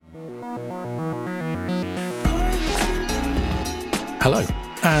Hello,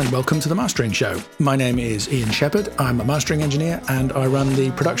 and welcome to The Mastering Show. My name is Ian Shepherd. I'm a mastering engineer, and I run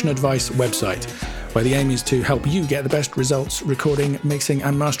the Production Advice website, where the aim is to help you get the best results recording, mixing,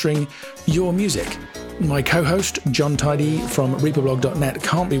 and mastering your music. My co-host, John Tidy from reaperblog.net,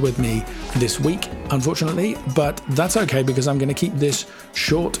 can't be with me this week, unfortunately, but that's okay because I'm going to keep this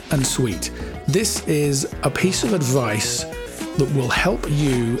short and sweet. This is a piece of advice that will help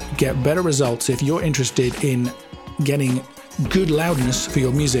you get better results if you're interested in getting good loudness for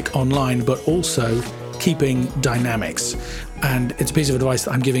your music online, but also keeping dynamics. And it's a piece of advice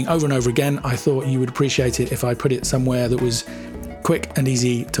that I'm giving over and over again. I thought you would appreciate it if I put it somewhere that was quick and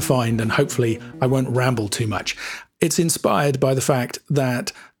easy to find, and hopefully I won't ramble too much. It's inspired by the fact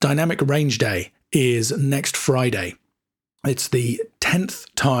that Dynamic Range Day is next Friday. It's the 10th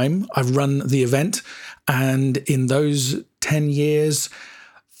time I've run the event, and in those 10 years,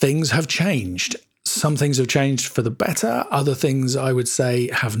 things have changed. Some things have changed for the better. Other things, I would say,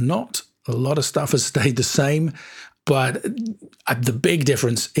 have not. A lot of stuff has stayed the same. But the big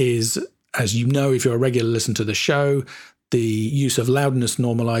difference is, as you know, if you're a regular listener to the show, the use of loudness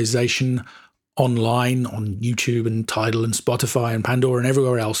normalization online on YouTube and Tidal and Spotify and Pandora and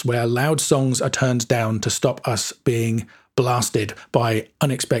everywhere else, where loud songs are turned down to stop us being blasted by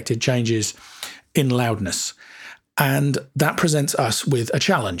unexpected changes in loudness. And that presents us with a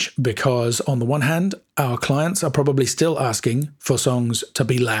challenge because, on the one hand, our clients are probably still asking for songs to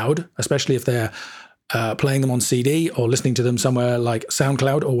be loud, especially if they're playing them on CD or listening to them somewhere like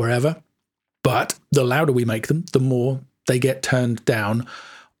SoundCloud or wherever. But the louder we make them, the more they get turned down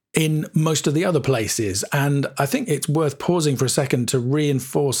in most of the other places. And I think it's worth pausing for a second to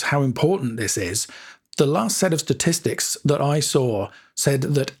reinforce how important this is. The last set of statistics that I saw said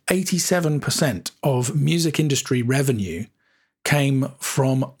that 87% of music industry revenue came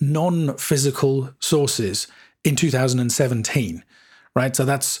from non-physical sources in 2017, right? So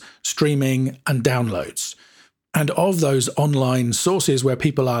that's streaming and downloads. And of those online sources where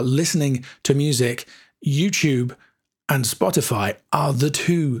people are listening to music, YouTube and Spotify are the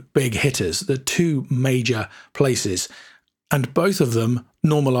two big hitters, the two major places. And both of them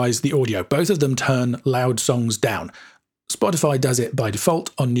normalize the audio. Both of them turn loud songs down. Spotify does it by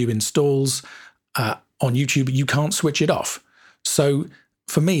default on new installs. On YouTube, you can't switch it off. So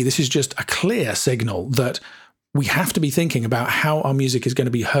for me, this is just a clear signal that we have to be thinking about how our music is going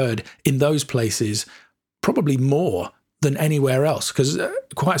to be heard in those places, probably more than anywhere else. Because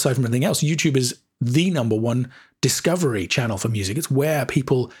quite aside from anything else, YouTube is the number one discovery channel for music. It's where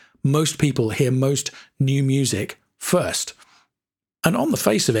most people hear most new music first. And on the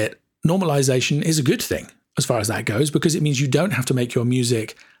face of it, normalization is a good thing as far as that goes, because it means you don't have to make your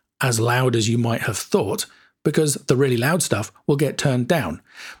music as loud as you might have thought, because the really loud stuff will get turned down.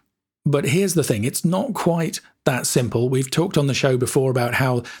 But here's the thing, it's not quite that simple. We've talked on the show before about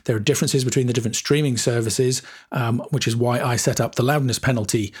how there are differences between the different streaming services, which is why I set up the Loudness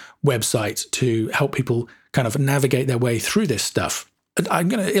Penalty website to help people kind of navigate their way through this stuff. And I'm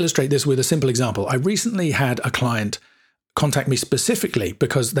going to illustrate this with a simple example. I recently had a client contact me specifically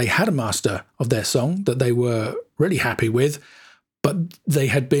because they had a master of their song that they were really happy with, but they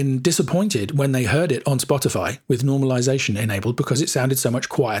had been disappointed when they heard it on Spotify with normalization enabled because it sounded so much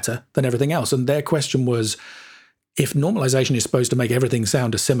quieter than everything else. And their question was, if normalization is supposed to make everything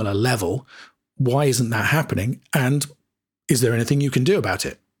sound a similar level, why isn't that happening? And is there anything you can do about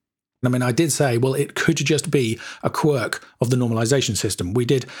it? I mean, I did say, well, it could just be a quirk of the normalization system. We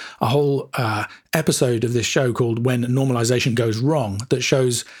did a whole episode of this show called When Normalization Goes Wrong that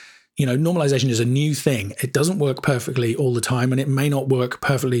shows, normalization is a new thing. It doesn't work perfectly all the time, and it may not work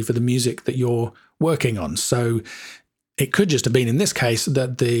perfectly for the music that you're working on. So it could just have been, in this case,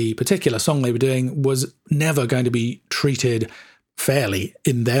 that the particular song they were doing was never going to be treated fairly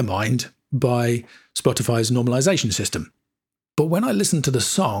in their mind by Spotify's normalization system. But when I listened to the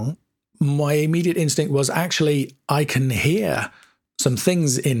song, my immediate instinct was actually, I can hear some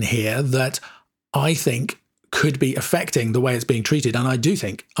things in here that I think could be affecting the way it's being treated, and I do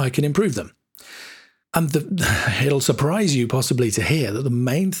think I can improve them. And it'll surprise you possibly to hear that the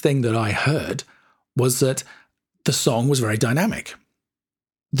main thing that I heard was that the song was very dynamic.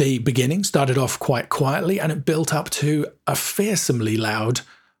 The beginning started off quite quietly, and it built up to a fearsomely loud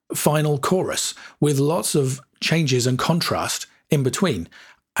final chorus with lots of changes and contrast in between.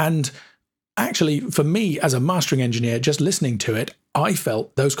 And actually, for me as a mastering engineer, just listening to it, I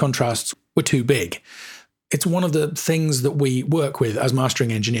felt those contrasts were too big. It's one of the things that we work with as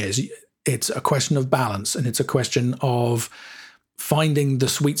mastering engineers. It's a question of balance, and it's a question of finding the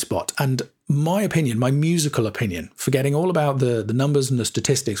sweet spot. And my opinion, my musical opinion, forgetting all about the numbers and the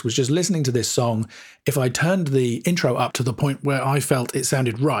statistics, was just listening to this song. If I turned the intro up to the point where I felt it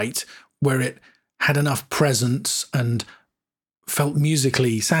sounded right, where it had enough presence and felt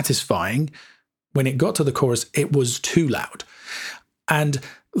musically satisfying, when it got to the chorus, it was too loud. And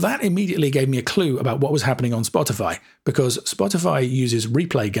that immediately gave me a clue about what was happening on Spotify, because Spotify uses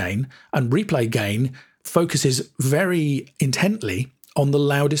replay gain, and replay gain focuses very intently on the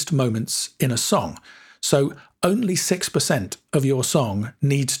loudest moments in a song. So only 6% of your song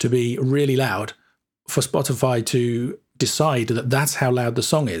needs to be really loud for Spotify to decide that that's how loud the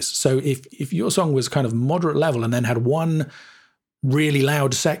song is. So if your song was kind of moderate level and then had one really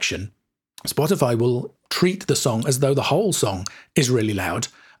loud section, Spotify will treat the song as though the whole song is really loud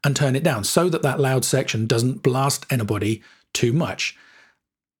and turn it down so that that loud section doesn't blast anybody too much.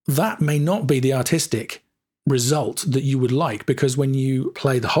 That may not be the artistic result that you would like, because when you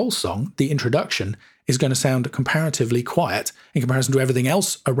play the whole song, the introduction is going to sound comparatively quiet in comparison to everything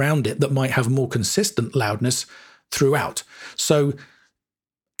else around it that might have more consistent loudness throughout. So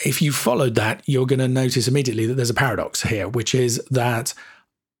if you followed that, you're going to notice immediately that there's a paradox here, which is that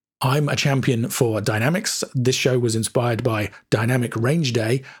I'm a champion for dynamics. This show was inspired by Dynamic Range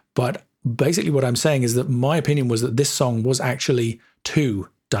Day, but basically what I'm saying is that my opinion was that this song was actually too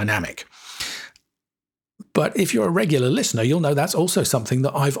dynamic. But if you're a regular listener, you'll know that's also something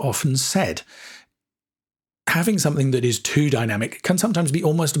that I've often said. Having something that is too dynamic can sometimes be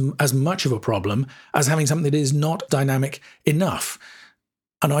almost as much of a problem as having something that is not dynamic enough.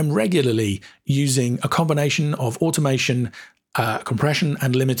 And I'm regularly using a combination of automation, compression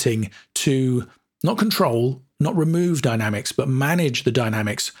and limiting to not control, not remove dynamics, but manage the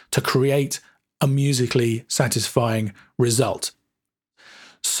dynamics to create a musically satisfying result.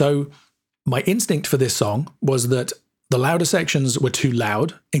 So my instinct for this song was that the louder sections were too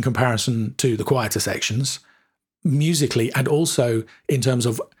loud in comparison to the quieter sections, musically, and also in terms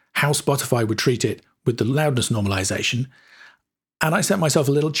of how Spotify would treat it with the loudness normalization. And I set myself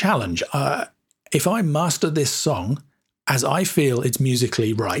a little challenge. If I master this song as I feel it's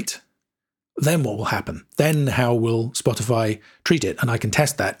musically right, then what will happen? Then how will Spotify treat it? And I can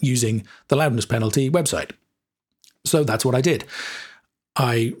test that using the loudness penalty website. So that's what I did.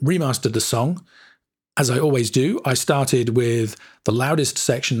 I remastered the song. As I always do, I started with the loudest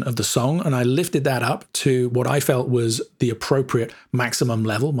section of the song and I lifted that up to what I felt was the appropriate maximum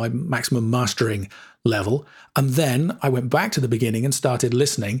level, my maximum mastering level. And then I went back to the beginning and started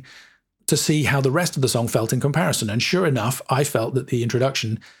listening to see how the rest of the song felt in comparison. And sure enough, I felt that the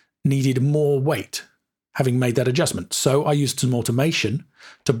introduction needed more weight, having made that adjustment. So I used some automation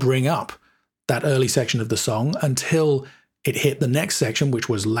to bring up that early section of the song until it hit the next section, which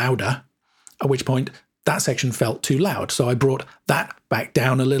was louder, at which point that section felt too loud. So I brought that back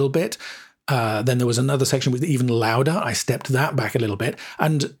down a little bit. Then there was another section with even louder. I stepped that back a little bit.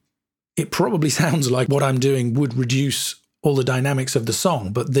 And it probably sounds like what I'm doing would reduce all the dynamics of the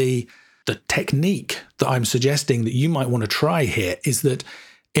song. But the technique that I'm suggesting that you might want to try here is that,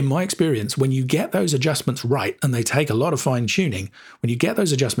 in my experience, when you get those adjustments right, and they take a lot of fine tuning, when you get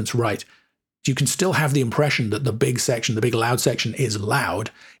those adjustments right, you can still have the impression that the big section, the big loud section, is loud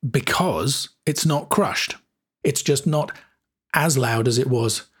because it's not crushed. It's just not as loud as it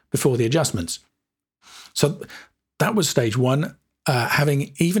was before the adjustments. So that was stage one,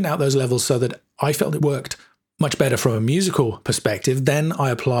 having evened out those levels so that I felt it worked much better from a musical perspective. Then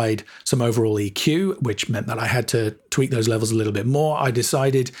I applied some overall EQ, which meant that I had to tweak those levels a little bit more. I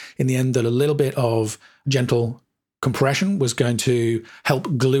decided in the end that a little bit of gentle compression was going to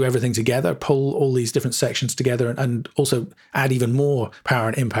help glue everything together, pull all these different sections together, and also add even more power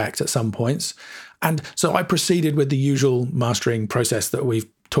and impact at some points. And so I proceeded with the usual mastering process that we've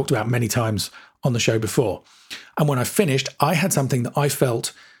talked about many times on the show before. And when I finished, I had something that I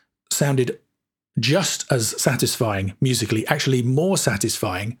felt sounded just as satisfying musically, actually more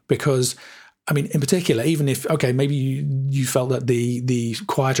satisfying, because I mean, in particular, even if, okay, maybe you felt that the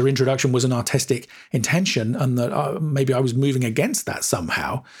quieter introduction was an artistic intention and that maybe I was moving against that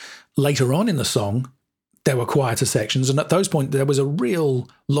somehow, later on in the song, there were quieter sections. And at those points, there was a real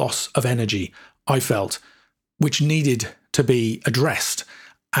loss of energy, I felt, which needed to be addressed.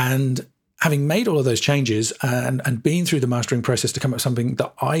 And having made all of those changes and been through the mastering process to come up with something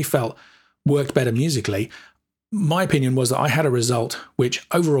that I felt worked better musically, my opinion was that I had a result which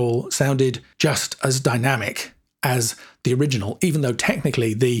overall sounded just as dynamic as the original, even though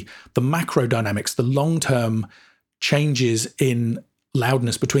technically the macro dynamics, the long-term changes in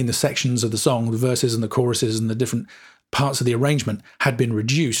loudness between the sections of the song, the verses and the choruses and the different parts of the arrangement had been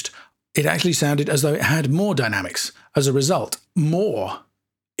reduced. it actually sounded as though it had more dynamics. As a result, more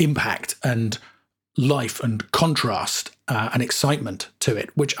impact and life and contrast and excitement to it,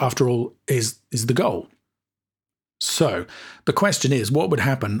 which after all is the goal. So the question is, what would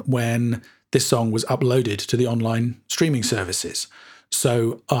happen when this song was uploaded to the online streaming services?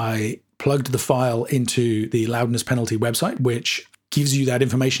 So I plugged the file into the loudness penalty website, which gives you that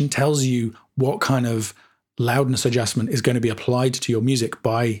information, tells you what kind of loudness adjustment is going to be applied to your music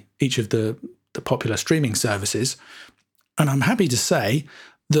by each of the popular streaming services. And I'm happy to say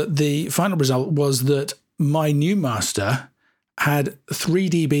that the final result was that my new master had 3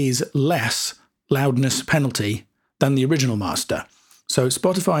 dBs less loudness penalty than the original master. So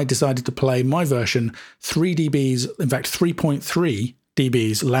Spotify decided to play my version 3 dBs, in fact 3.3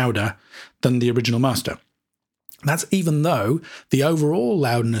 dBs louder than the original master. That's even though the overall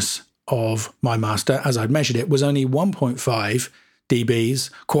loudness of my master, as I'd measured it, was only 1.5 dBs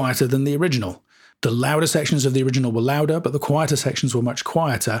quieter than the original. The louder sections of the original were louder, but the quieter sections were much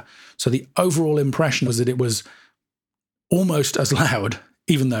quieter. So the overall impression was that it was almost as loud,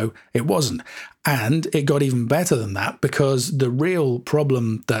 even though it wasn't. And it got even better than that, because the real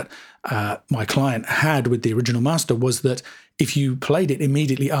problem that my client had with the original master was that if you played it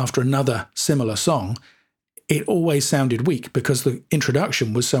immediately after another similar song, it always sounded weak because the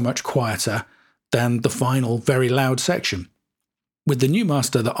introduction was so much quieter than the final very loud section. With the new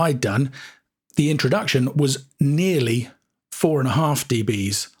master that I'd done, the introduction was nearly 4.5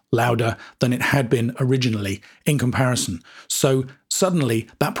 dBs louder than it had been originally in comparison. So suddenly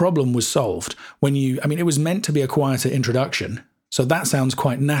that problem was solved. It was meant to be a quieter introduction, so that sounds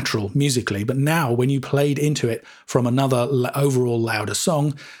quite natural musically, but now when you played into it from another overall louder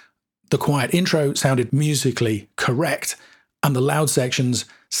song, the quiet intro sounded musically correct and the loud sections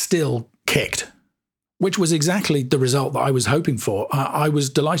still kicked, which was exactly the result that I was hoping for. I was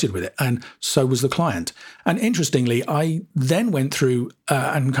delighted with it, and so was the client. And interestingly, I then went through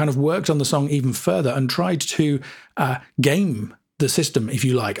and kind of worked on the song even further and tried to game the system, if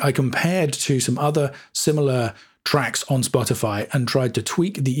you like. I compared to some other similar tracks on Spotify and tried to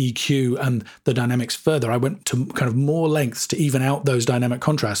tweak the EQ and the dynamics further. I went to kind of more lengths to even out those dynamic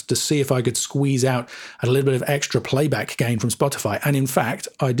contrasts to see if I could squeeze out a little bit of extra playback gain from Spotify. And in fact,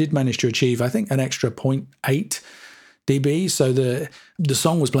 I did manage to achieve, I think, an extra 0.8 dB. So the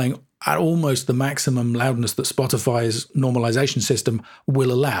song was playing at almost the maximum loudness that Spotify's normalization system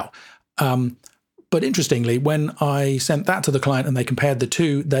will allow. But interestingly, when I sent that to the client and they compared the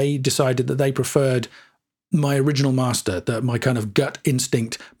two, they decided that they preferred my original master, my kind of gut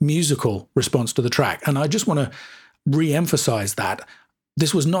instinct musical response to the track. And I just want to re-emphasize that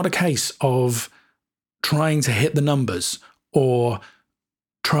this was not a case of trying to hit the numbers or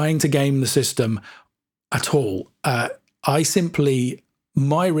trying to game the system at all.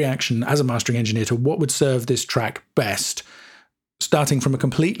 My reaction as a mastering engineer to what would serve this track best, starting from a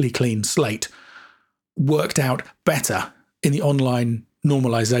completely clean slate, worked out better in the online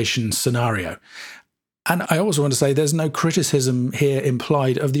normalization scenario. And I also want to say there's no criticism here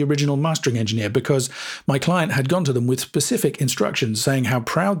implied of the original mastering engineer, because my client had gone to them with specific instructions saying how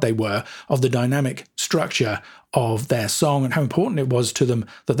proud they were of the dynamic structure of their song and how important it was to them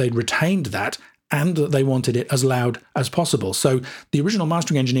that they'd retained that and that they wanted it as loud as possible. So the original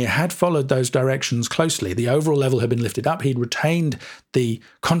mastering engineer had followed those directions closely. The overall level had been lifted up. He'd retained the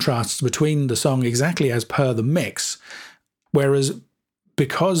contrasts between the song exactly as per the mix, whereas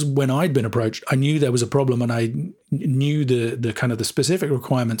because when I'd been approached, I knew there was a problem and I knew the kind of the specific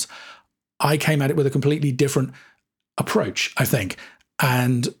requirements, I came at it with a completely different approach, I think,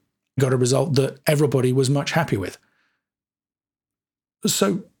 and got a result that everybody was much happy with.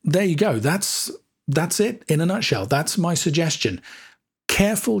 So there you go. That's it in a nutshell. That's my suggestion.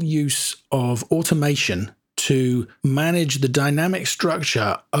 Careful use of automation to manage the dynamic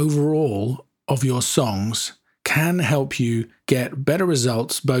structure overall of your songs can help you get better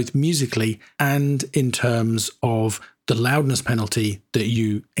results both musically and in terms of the loudness penalty that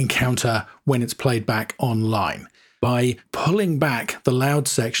you encounter when it's played back online. By pulling back the loud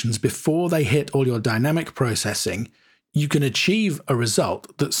sections before they hit all your dynamic processing, you can achieve a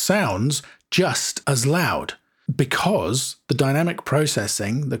result that sounds just as loud because the dynamic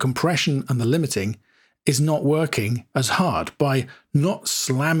processing, the compression and the limiting is not working as hard. By not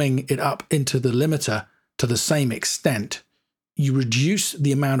slamming it up into the limiter to the same extent, you reduce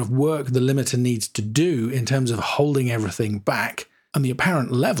the amount of work the limiter needs to do in terms of holding everything back, and the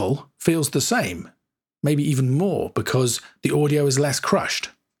apparent level feels the same, maybe even more, because the audio is less crushed.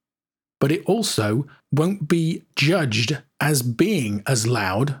 But it also won't be judged as being as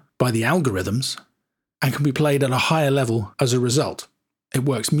loud by the algorithms and can be played at a higher level as a result. It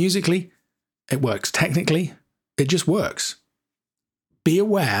works musically. It works technically. It just works. Be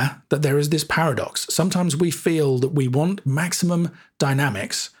aware that there is this paradox. Sometimes we feel that we want maximum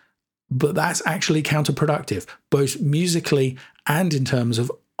dynamics, but that's actually counterproductive, both musically and in terms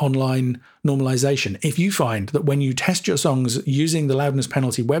of online normalization. If you find that when you test your songs using the loudness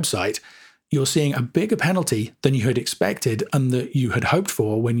penalty website, you're seeing a bigger penalty than you had expected and that you had hoped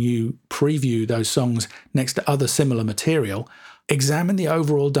for when you preview those songs next to other similar material, examine the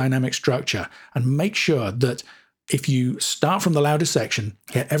overall dynamic structure and make sure that if you start from the loudest section,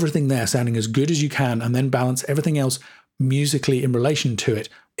 get everything there sounding as good as you can, and then balance everything else musically in relation to it.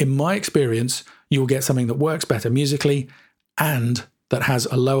 In my experience, you will get something that works better musically and that has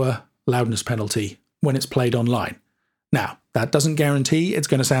a lower loudness penalty when it's played online. Now, that doesn't guarantee it's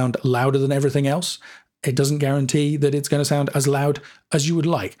going to sound louder than everything else. It doesn't guarantee that it's going to sound as loud as you would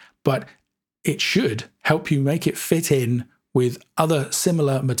like, but it should help you make it fit in with other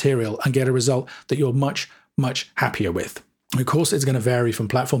similar material and get a result that you're much happier with. Of course, it's going to vary from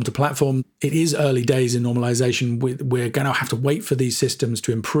platform to platform. It is early days in normalization. We're going to have to wait for these systems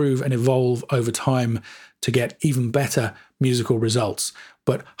to improve and evolve over time to get even better musical results.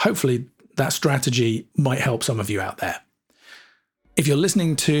 But hopefully that strategy might help some of you out there. If you're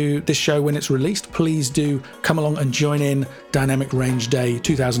listening to this show when it's released, please do come along and join in Dynamic Range Day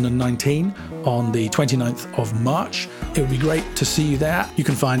 2019 on the 29th of March. It would be great to see you there. You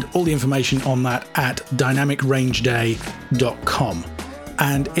can find all the information on that at dynamicrangeday.com.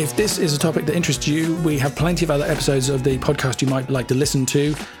 And if this is a topic that interests you, we have plenty of other episodes of the podcast you might like to listen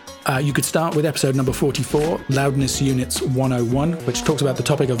to. You could start with episode number 44, Loudness Units 101, which talks about the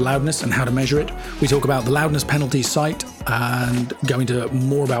topic of loudness and how to measure it. We talk about the loudness penalty site and go into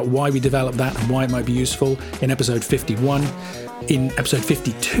more about why we developed that and why it might be useful in episode 51. In episode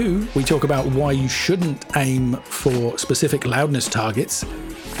 52, we talk about why you shouldn't aim for specific loudness targets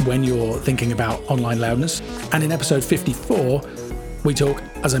when you're thinking about online loudness. And in episode 54, we talk,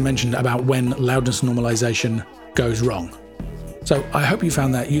 as I mentioned, about when loudness normalization goes wrong. So I hope you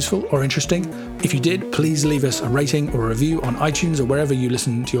found that useful or interesting. If you did, please leave us a rating or a review on iTunes or wherever you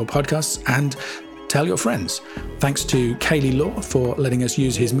listen to your podcasts, and tell your friends. Thanks to Kaylee Law for letting us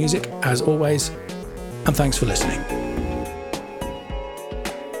use his music, as always, and thanks for listening.